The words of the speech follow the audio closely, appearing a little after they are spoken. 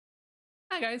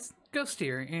Hi guys, Ghost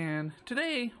here, and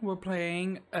today we're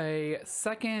playing a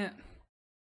second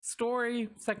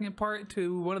part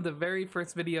to one of the very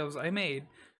first videos I made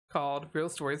called Real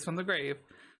Stories from the Grave.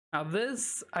 Now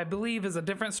this, I believe, is a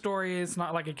different story. It's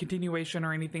not like a continuation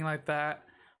or anything like that,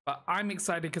 but I'm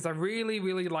excited because I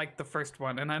really liked the first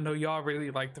one, and I know y'all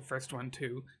really liked the first one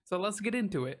too. So let's get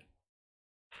into it.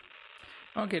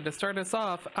 Okay, to start us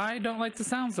off, I don't like the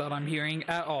sounds that I'm hearing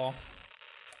at all.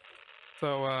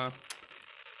 So,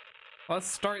 let's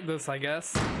start this, I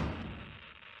guess.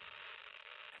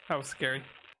 That was scary.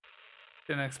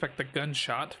 Didn't expect the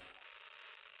gunshot.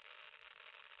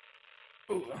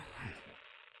 Ooh.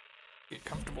 Get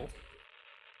comfortable.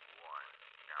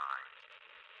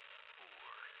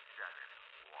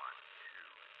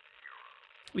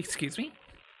 194712. Excuse me?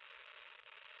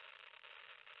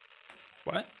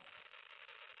 What?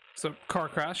 So, car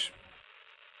crash.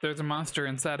 There's a monster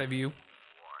inside of you.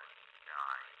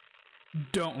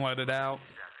 Don't let it out.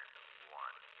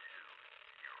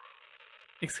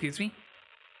 Excuse me?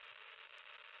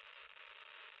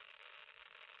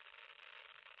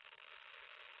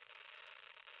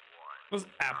 Those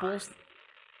apples?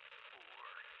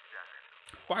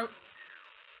 Why? I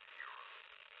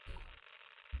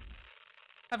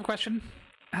have a question.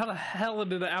 How the hell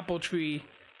did the apple tree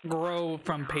grow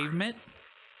from pavement?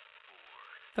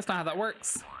 That's not how that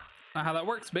works. Not how that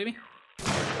works, baby.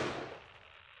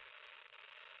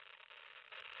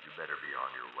 Better be on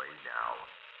your way now.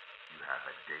 You have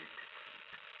a date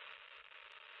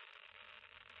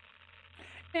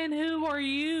to keep. And who are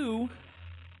you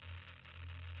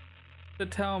to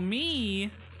tell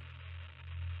me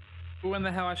when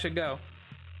the hell I should go?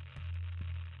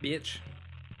 Bitch.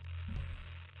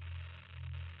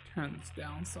 Turn this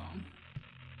down some.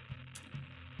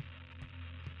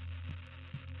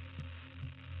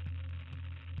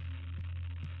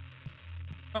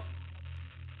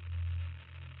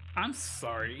 I'm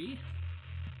sorry.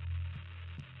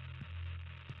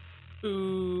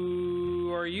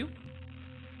 Who are you?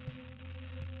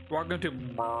 Welcome to Looks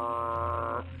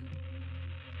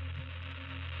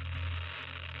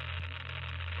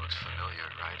familiar,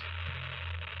 right?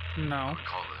 No. We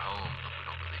call it home, but we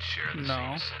don't really share the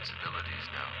same sensibilities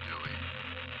now, do we?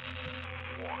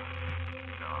 19.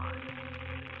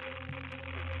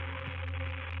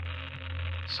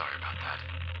 Sorry about that.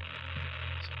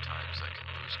 Sometimes I can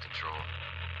lose control.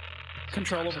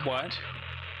 Control of what?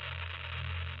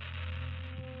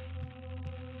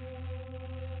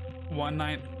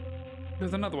 19.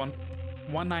 There's another one.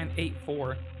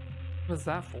 1984. What's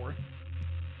that for?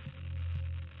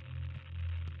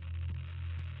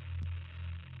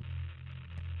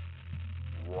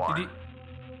 One.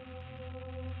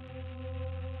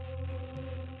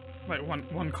 Wait,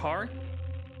 one car?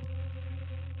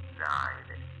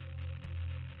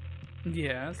 9.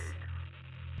 Yes.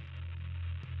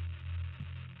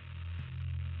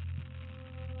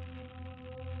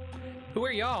 Who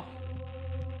are y'all?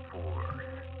 4.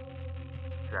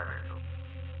 7.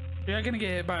 You're not gonna get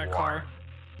hit by a car.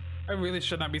 I really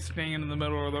should not be staying in the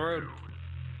middle of the road.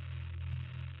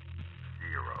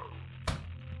 0.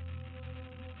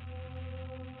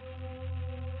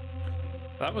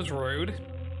 That was rude.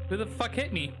 Who the fuck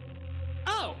hit me?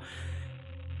 Oh!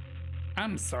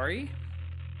 I'm sorry.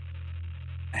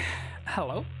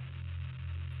 Hello?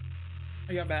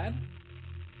 I got bad?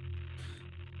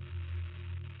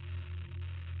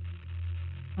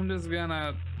 I'm just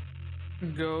gonna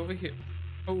go over here.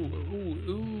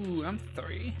 Ooh, I'm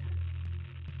sorry.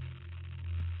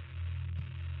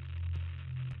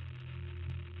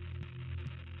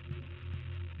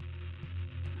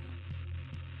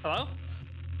 Hello?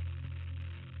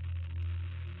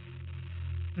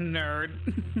 Nerd.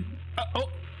 Oh!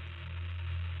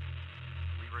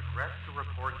 Regret to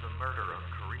report the murder of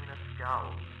Karina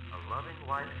Scowls, a loving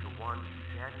wife to one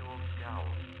Samuel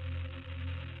Scowls.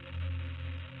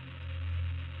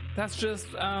 That's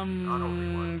just, Not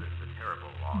only was this a terrible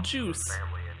loss juice. for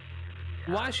family and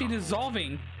community. Why is she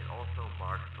dissolving? It also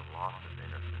marks the loss of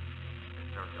innocence, as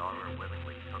their daughter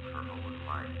willingly took her own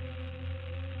life.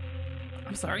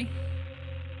 I'm sorry.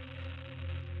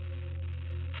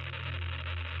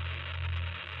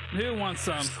 Who wants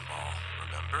some? Them all,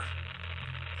 remember?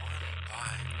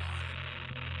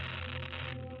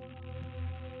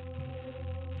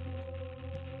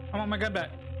 I want my gun back.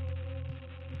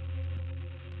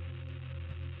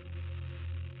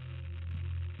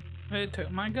 It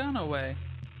took my gun away.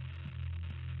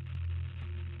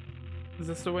 Is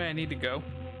this the way I need to go?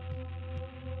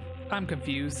 I'm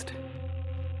confused.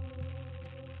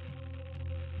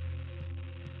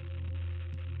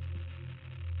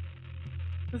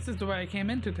 This is the way I came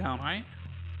into town, right?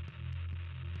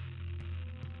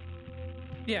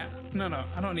 Yeah, no,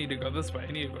 I don't need to go this way.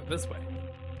 I need to go this way.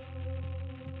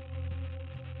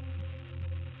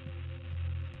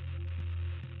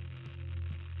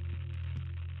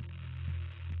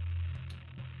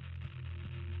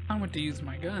 I want to use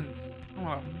my gun. I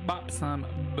want to bop some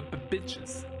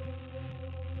bitches.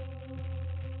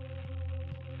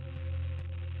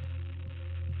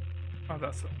 Oh,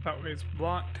 that way's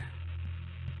blocked.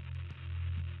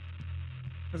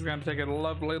 Just gonna take a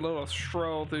lovely little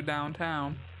stroll through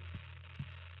downtown.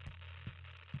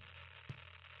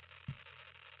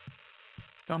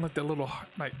 Don't like the little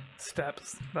like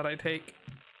steps that I take.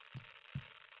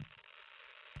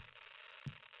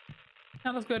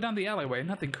 Now let's go down the alleyway.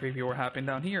 Nothing creepy will happen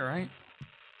down here, right?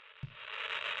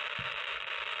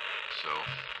 So,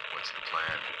 what's the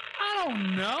plan? I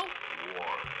don't know. 1, 9.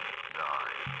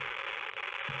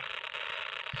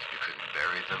 You couldn't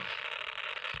bury them?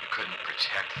 You couldn't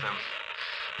protect them?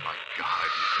 My God,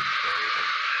 you couldn't bury them?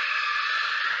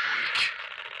 Weak.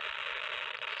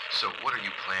 So what are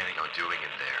you planning on doing in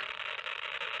there?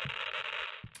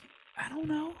 I don't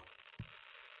know.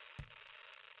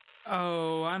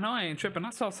 Oh, I know I ain't tripping.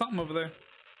 I saw something over there.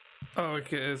 Oh,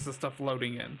 okay, it's the stuff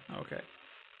loading in. Okay.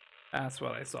 That's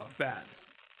what I saw. That.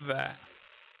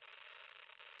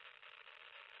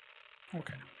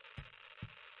 Okay.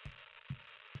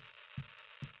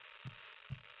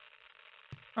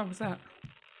 Oh, what's that?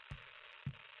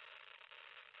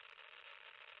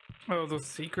 Oh, those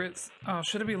secrets? Oh,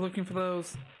 should I be looking for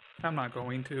those? I'm not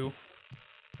going to.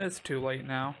 It's too late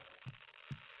now.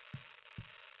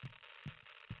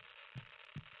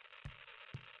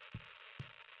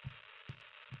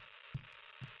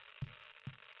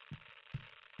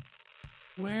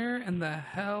 Where in the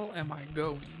hell am I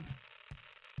going?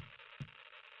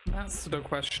 That's the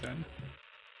question.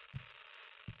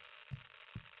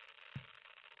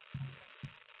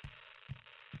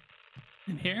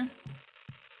 In here?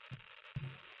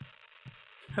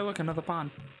 Hey, look, another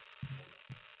pond.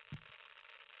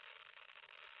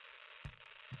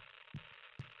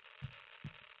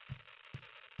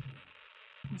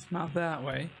 It's not that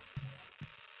way.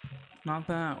 It's not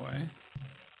that way.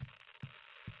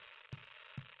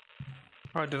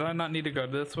 Oh, did I not need to go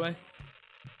this way?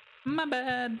 My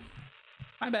bad.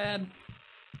 My bad.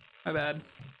 My bad.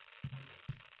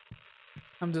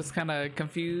 I'm just kind of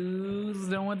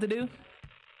confused on what to do.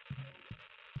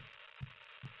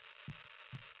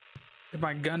 Did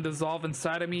my gun dissolve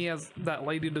inside of me as that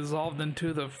lady dissolved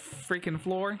into the freaking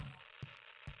floor?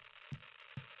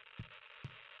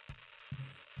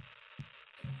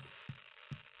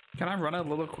 Can I run a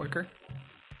little quicker?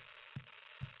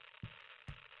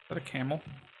 Is that a camel?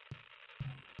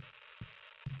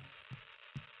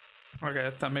 Okay,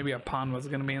 I thought maybe a pond was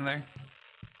gonna be in there.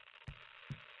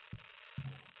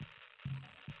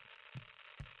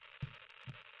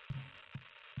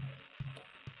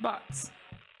 Bots.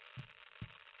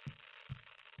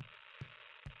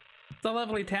 It's a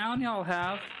lovely town y'all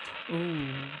have. Ooh. Going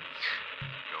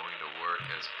to work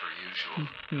as per usual.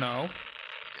 No.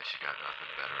 Guess you got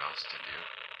nothing better else to do.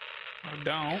 I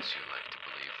don't. Guess you like to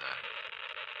believe that.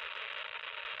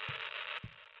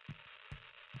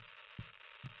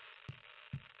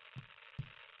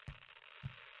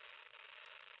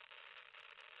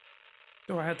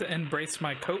 Do I have to embrace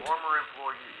my coat? Former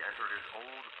employee entered his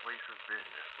old place of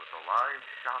business with a live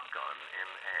shotgun in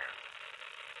hand.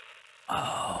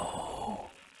 Oh.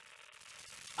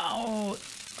 Oh.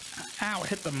 Ow, I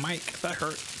hit the mic. That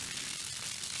hurt.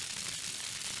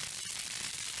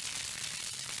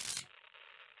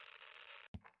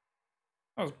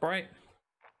 That was bright.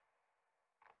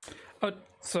 Oh,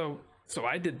 so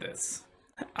I did this.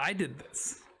 I did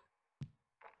this.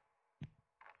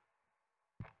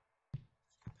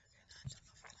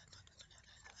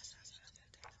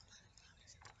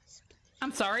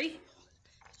 I'm sorry.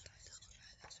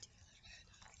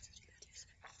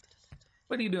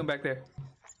 What are you doing back there?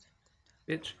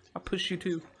 Bitch, I'll push you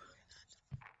too.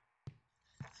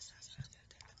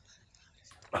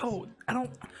 Oh, I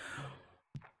don't...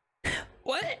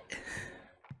 What?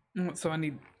 So I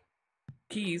need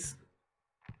keys.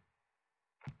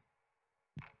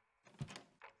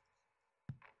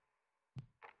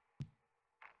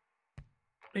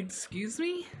 Excuse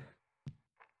me?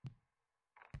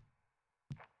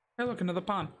 Hey, look, another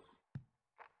pond.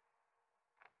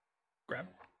 Grab.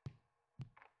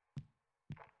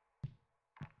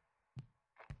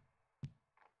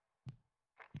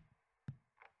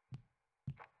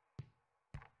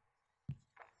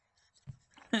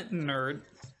 Nerd.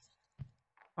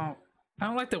 Oh, I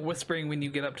don't like the whispering when you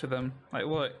get up to them. Like,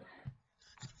 what?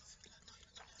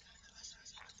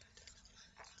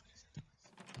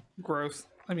 Gross.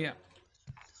 Let me out.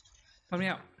 Let me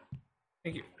out.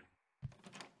 Thank you.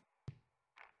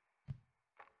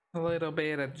 A little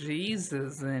bit of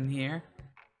Jesus in here.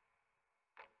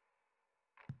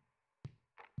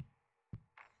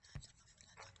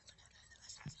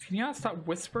 Can y'all stop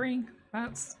whispering?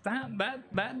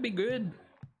 That'd be good.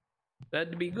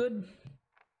 That'd be good.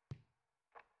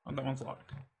 Oh, that one's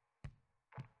locked.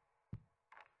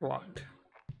 Locked.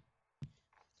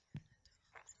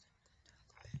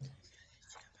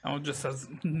 Oh, it just says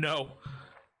no.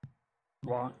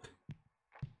 Locked.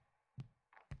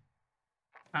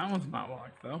 That one's not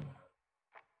locked though.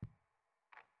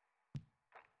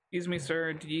 Excuse me,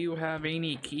 sir. Do you have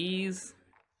any keys?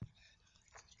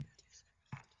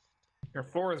 Your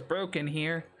floor is broken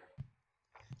here.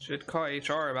 Should call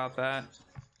HR about that.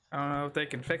 I don't know if they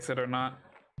can fix it or not.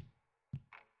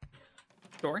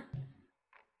 Door?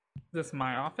 Is this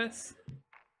my office?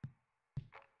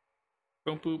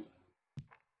 Boom boop.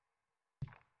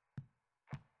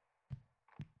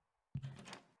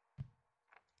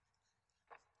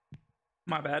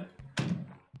 My bad.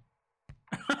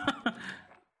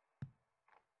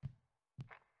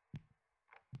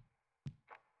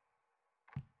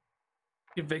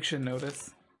 Eviction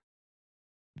notice.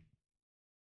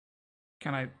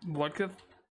 Can I look at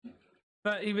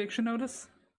that eviction notice?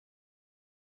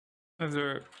 Is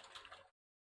there...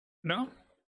 No?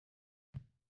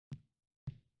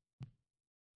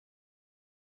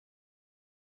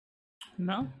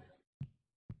 No?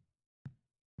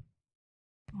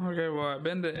 Okay, well, I've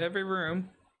been to every room.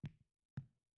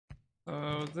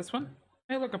 So, this one?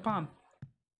 Hey, look, a pawn.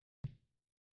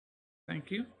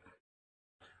 Thank you.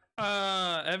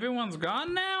 Everyone's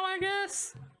gone now, I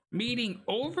guess? Meeting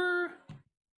over?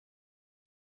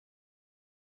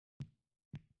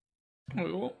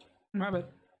 Oh, my bad.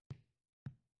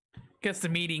 Guess the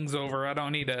meeting's over. I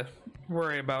don't need to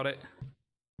worry about it.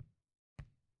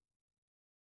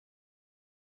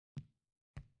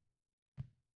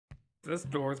 This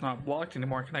door's not blocked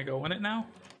anymore. Can I go in it now?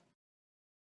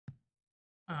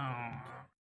 Oh.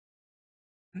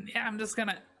 Yeah, I'm just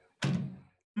gonna...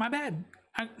 My bad.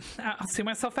 I'll see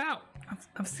myself out.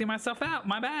 I'll see myself out.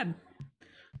 My bad.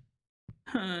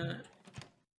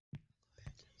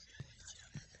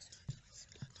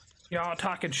 Y'all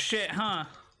talking shit, huh?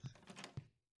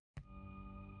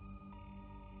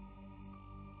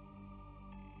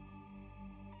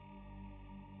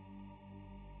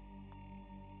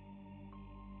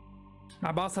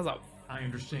 My boss has a... I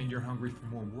understand you're hungry for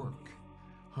more work,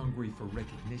 hungry for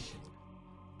recognition,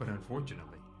 but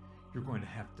unfortunately, you're going to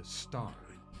have to starve.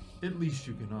 At least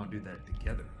you can all do that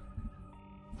together.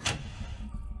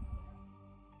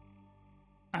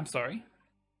 I'm sorry.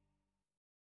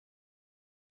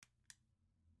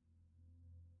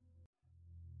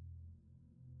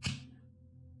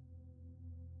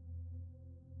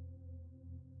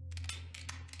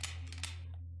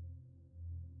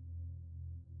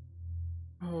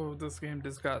 Oh, this game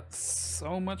just got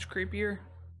so much creepier.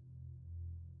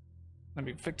 Let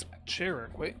me fix my chair real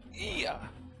quick. Yeah.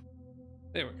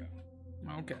 There we go.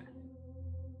 Okay.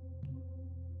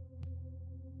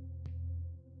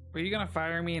 Were you gonna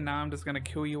fire me and now I'm just gonna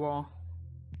kill you all?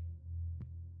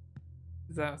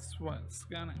 That's what's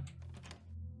gonna...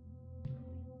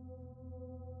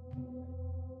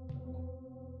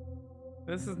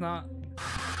 This is not...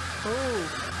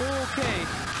 Oh, okay.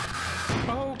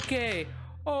 Okay.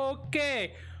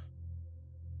 Okay.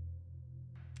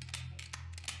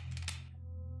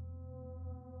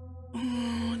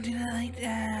 Oh, didn't like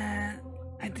that.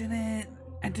 I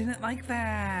didn't like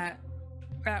that.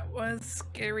 That was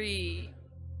scary.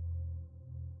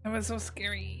 That was so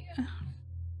scary.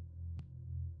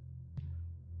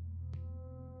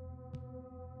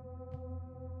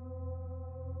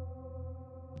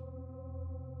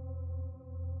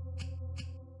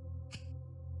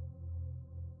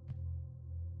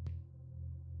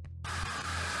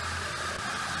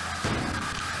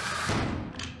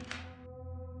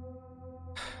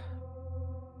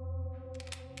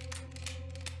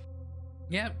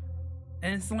 Yep.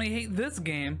 Instantly hate this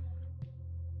game.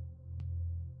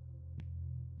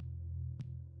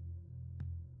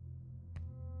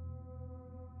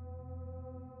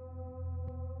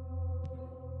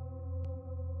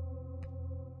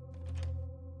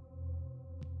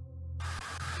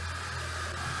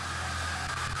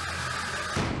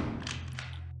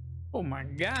 Oh my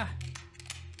god.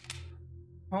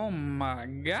 Oh my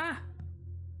god.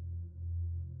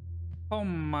 Oh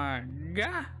my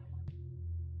god.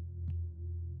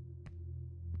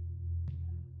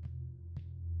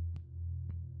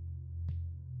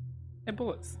 Hey,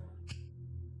 bullets.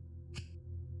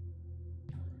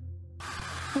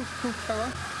 Ooh, hello?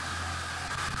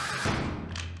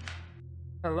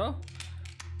 Hello?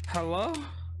 Hello?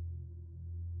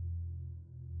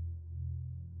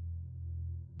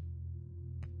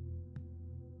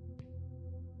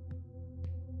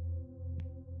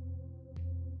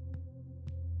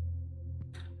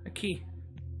 A key.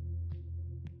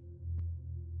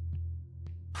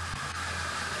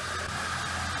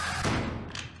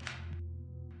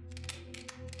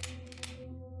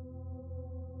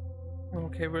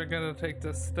 Okay, we're gonna take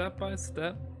this step by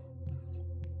step.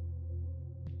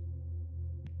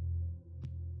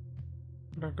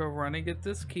 I'm gonna go run and get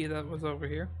this key that was over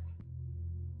here.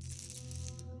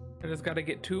 I just gotta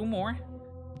get 2 more.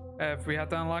 If we have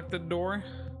to unlock the door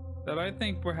that I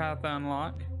think we have to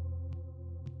unlock.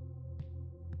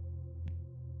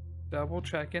 Double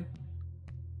checking.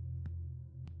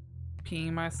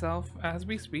 Peeing myself as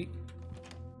we speak.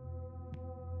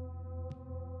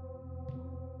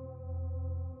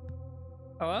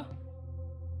 Hello?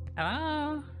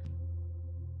 Hello?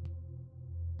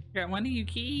 Got one of you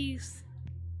keys?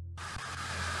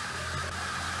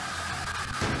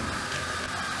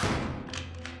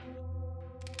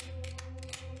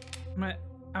 I'm gonna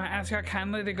ask you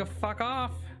kindly to go fuck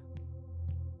off.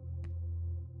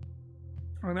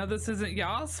 I know this isn't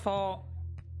y'all's fault,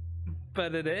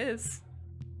 but it is.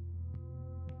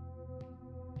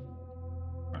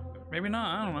 Maybe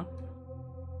not, I don't know.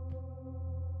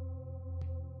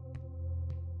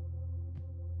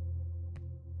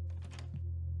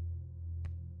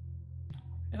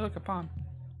 Hey, look, a pawn.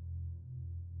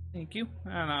 Thank you. I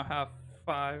now have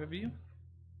 5 of you.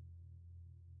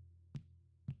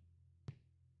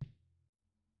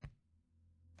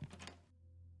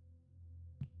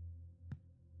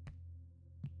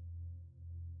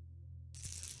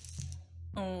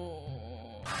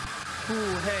 Oh. Ooh,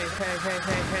 hey, hey, hey,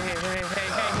 hey, hey, hey, hey,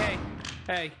 hey,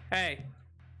 hey, hey,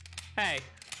 hey.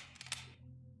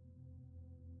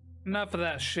 Enough of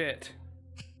that shit.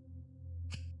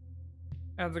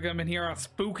 How's it coming here all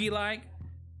spooky like?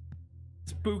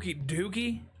 Spooky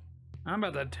dookie? I'm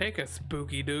about to take a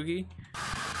spooky dookie.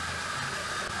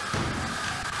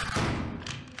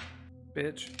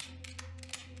 Bitch.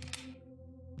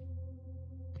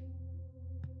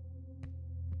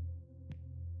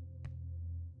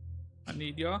 I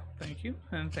need y'all. Thank you,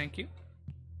 and thank you.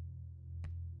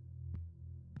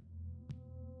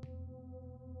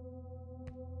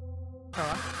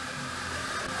 Hello.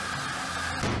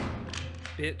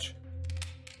 Bitch.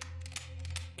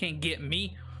 Can't get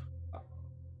me.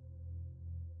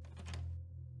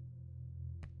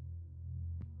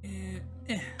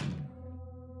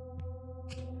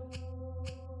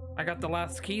 I got the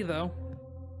last key though.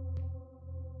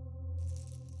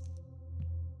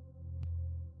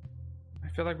 I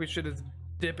feel like we should just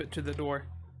dip it to the door.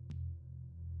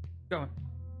 Going.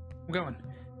 I'm going.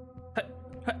 Hut,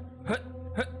 hut, hut,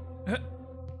 hut, hut.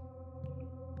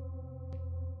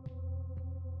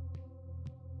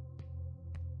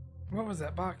 What was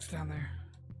that box down there?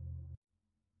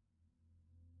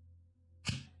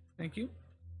 Thank you.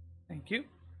 Thank you.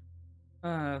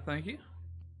 Thank you.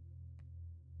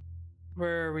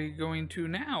 Where are we going to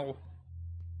now?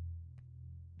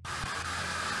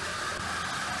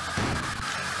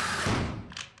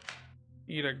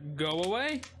 You to go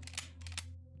away?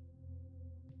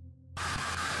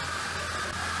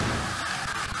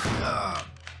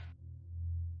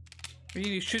 You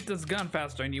need to shoot this gun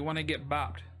faster and you want to get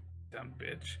bopped. Dumb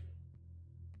bitch.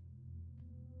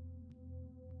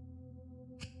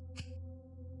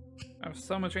 I have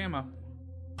so much ammo.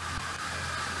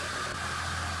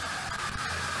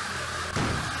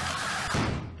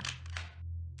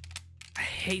 I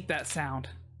hate that sound.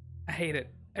 I hate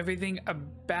it. Everything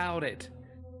about it.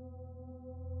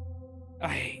 I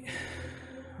hate.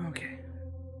 Okay.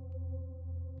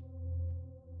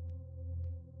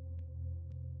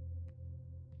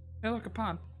 Hey, look, a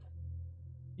pawn.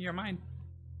 You're mine.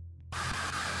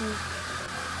 Ooh.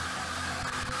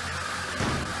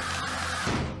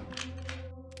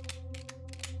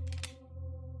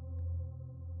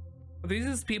 Are these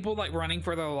just people like running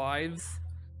for their lives?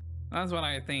 That's what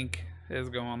I think is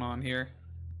going on here.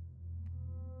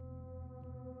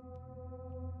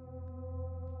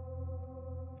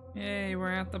 Yay, we're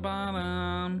at the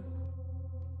bottom.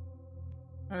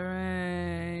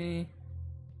 Hooray.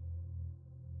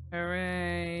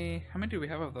 Hooray. How many do we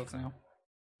have of those now?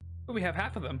 Oh, we have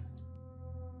half of them.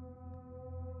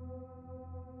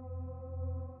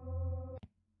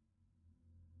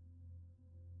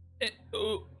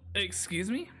 Oh, excuse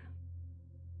me?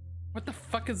 What the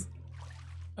fuck is...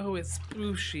 Oh, it's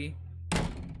Spooshy.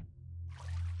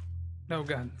 No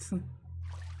guns.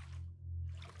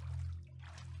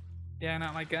 Yeah,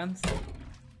 not like guns.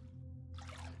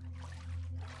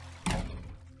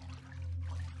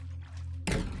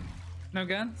 No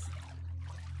guns?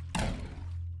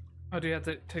 Oh, do you have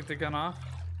to take the gun off?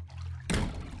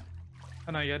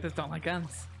 Oh no, you just don't like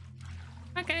guns.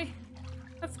 Okay,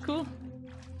 that's cool.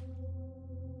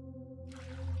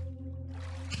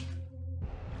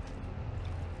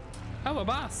 Oh, a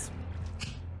boss.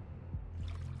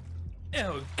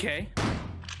 Okay.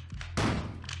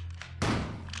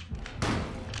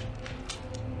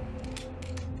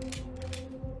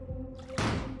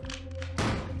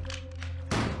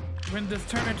 When this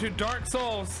turn into Dark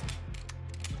Souls?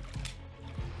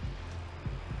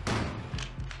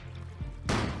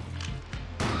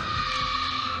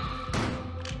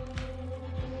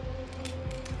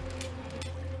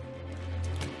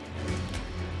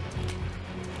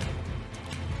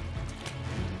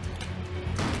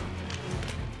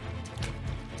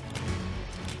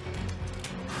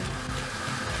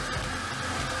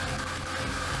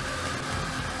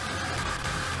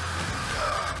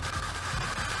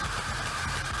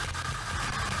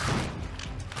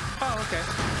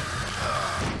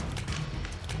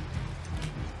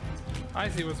 I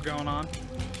see what's going on.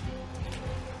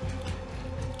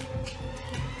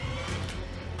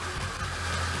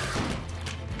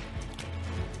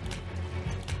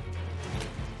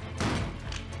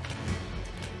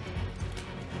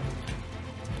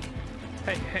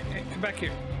 Hey, come back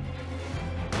here.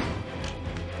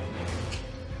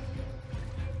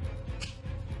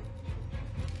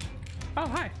 Oh,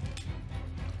 hi.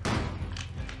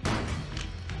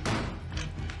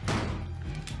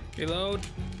 Reload.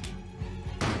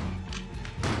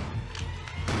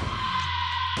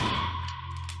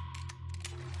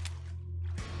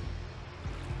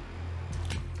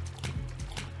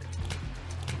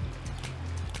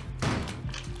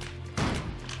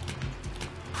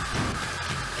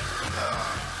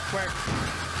 Where?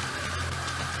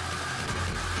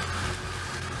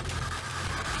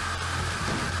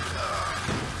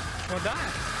 Well,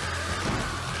 die.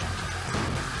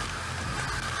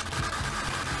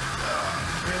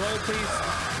 Reload, please.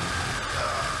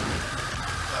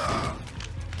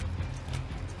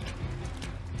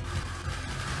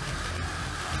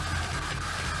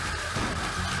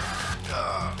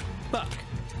 Fuck.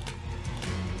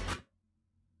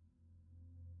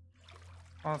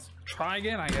 Let's try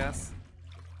again, I guess.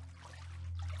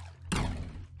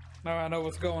 Now I know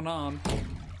what's going on.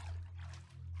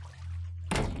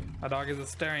 My dog is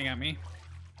staring at me.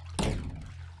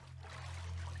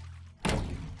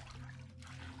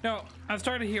 No, I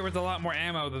started here with a lot more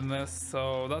ammo than this,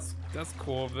 so that's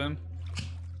cool of them.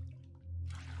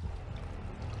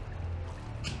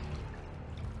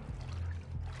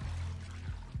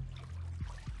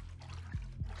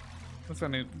 I'm just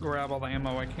gonna grab all the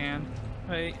ammo I can.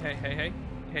 Hey,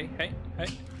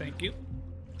 thank you.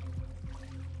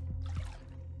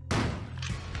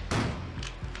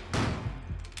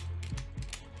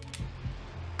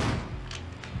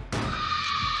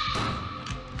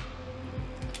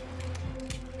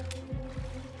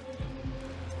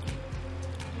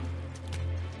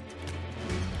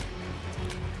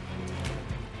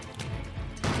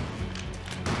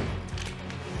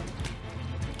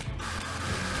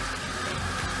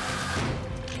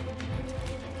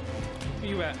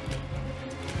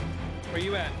 Where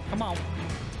you at? Come on.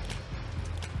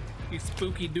 You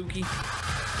spooky dookie.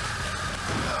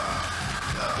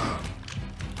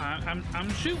 I'm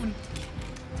shooting.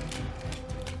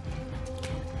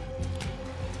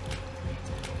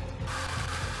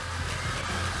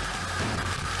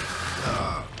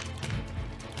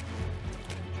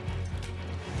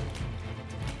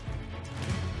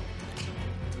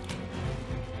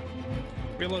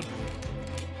 Reload.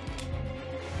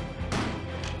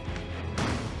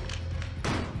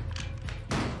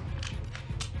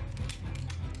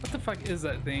 What the fuck is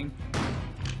that thing?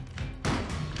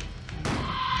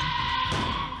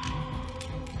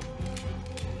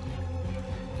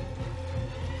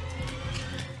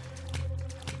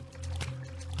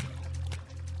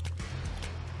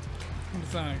 I'm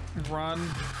just gonna run.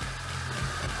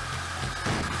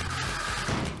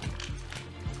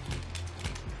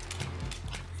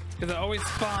 Because it always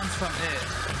spawns from it.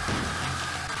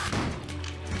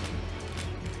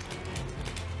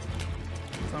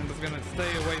 So I'm just gonna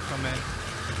stay away from it.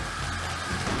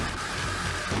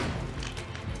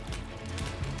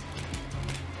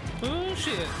 Oh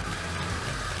shit.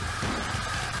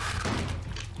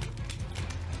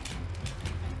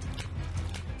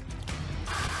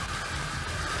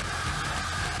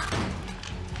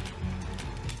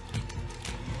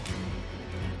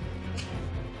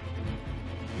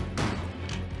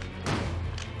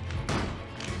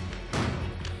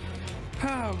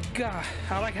 Oh god,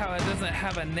 I like how it doesn't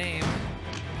have a name.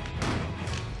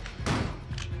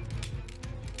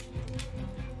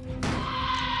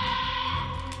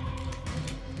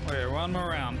 Okay, one more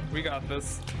round. We got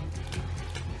this.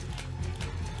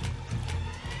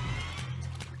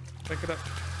 Pick it up.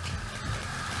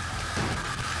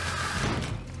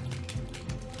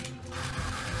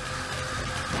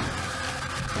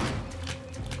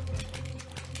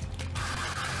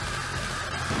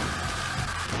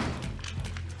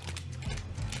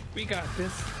 We got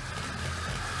this.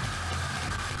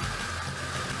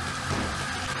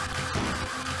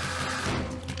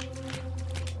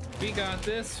 We got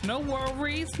this. No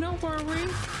worries, no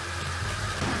worries.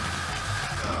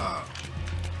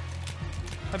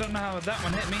 I don't know how that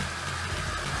one hit me.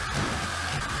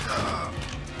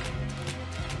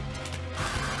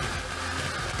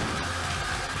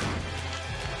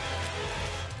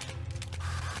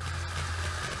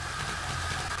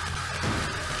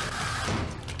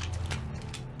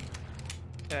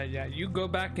 Yeah, you go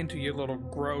back into your little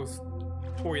gross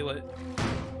toilet.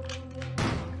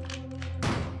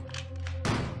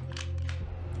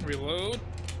 Reload.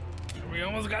 We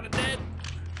almost got it dead.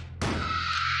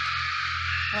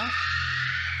 Huh?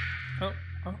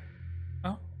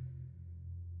 Oh.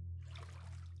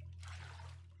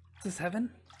 Is this heaven?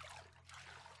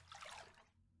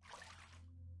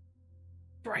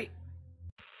 Bright.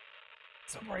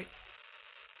 So bright.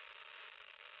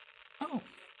 Oh.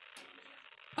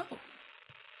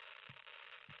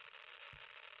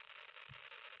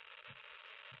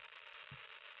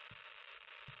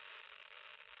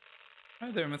 Hi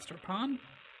there, Mr. Pond.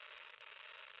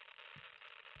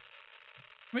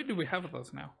 How many do we have of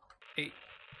those now? 8.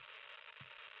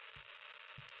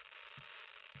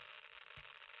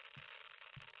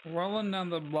 Rolling down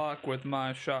the block with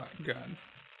my shotgun.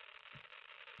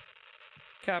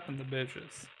 Capping the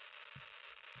bitches.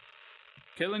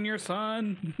 Killing your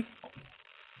son.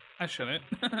 I shouldn't.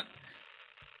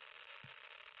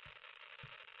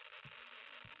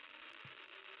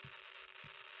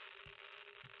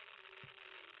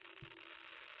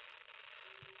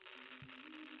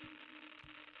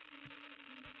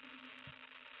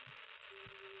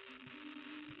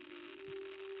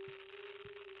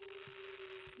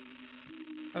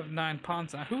 Of 9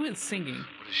 pawns now. Who is singing?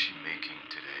 What is she making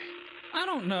today? I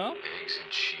don't know. Eggs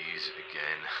and cheese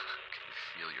again. Can you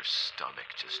feel your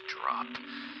stomach just drop?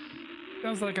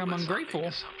 Sounds like I'm Let's not ungrateful, make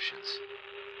assumptions.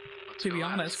 Let's to go be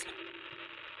ask. honest. And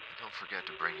don't forget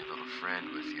to bring your little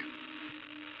friend with you.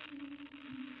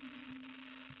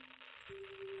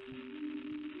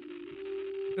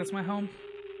 That's my home.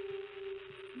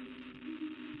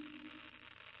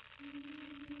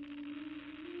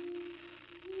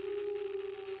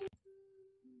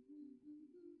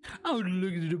 Oh,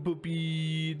 look at the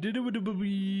puppy. The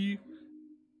puppy.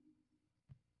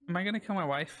 Am I gonna kill my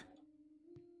wife?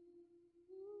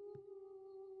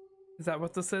 Is that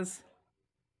what this is?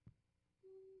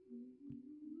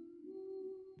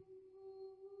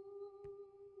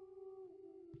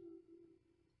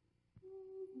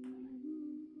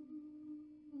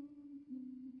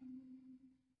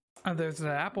 Oh, there's the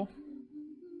apple.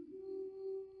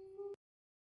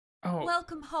 Oh.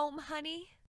 Welcome home, honey.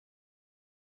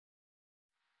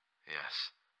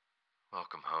 Yes.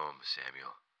 Welcome home,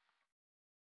 Samuel.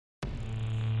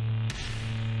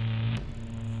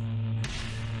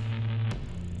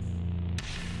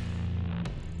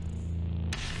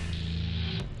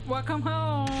 Welcome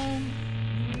home.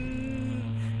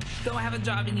 Don't have a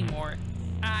job anymore.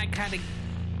 I kind of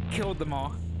killed them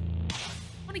all.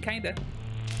 Only kinda.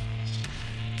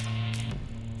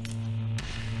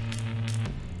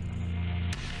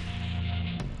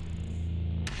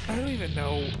 I don't even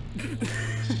know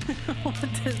what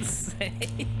to say.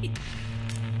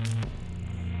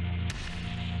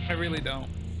 I really don't.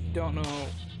 Don't know.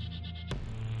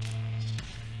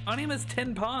 Only missed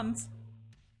 10 pawns.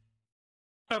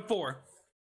 4.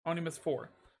 Only missed 4.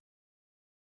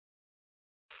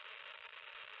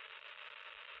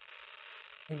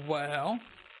 Well,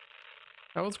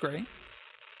 that was great.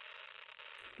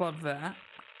 Love that.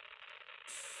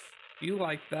 You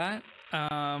like that?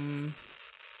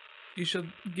 You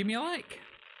should give me a like.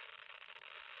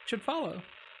 You should follow. You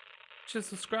should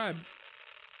subscribe.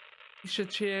 You should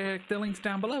check the links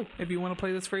down below if you want to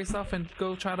play this for yourself and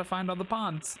go try to find all the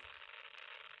pawns.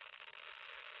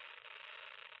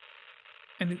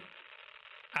 And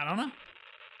I don't know.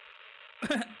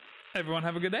 Everyone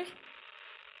have a good day.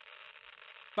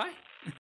 Bye.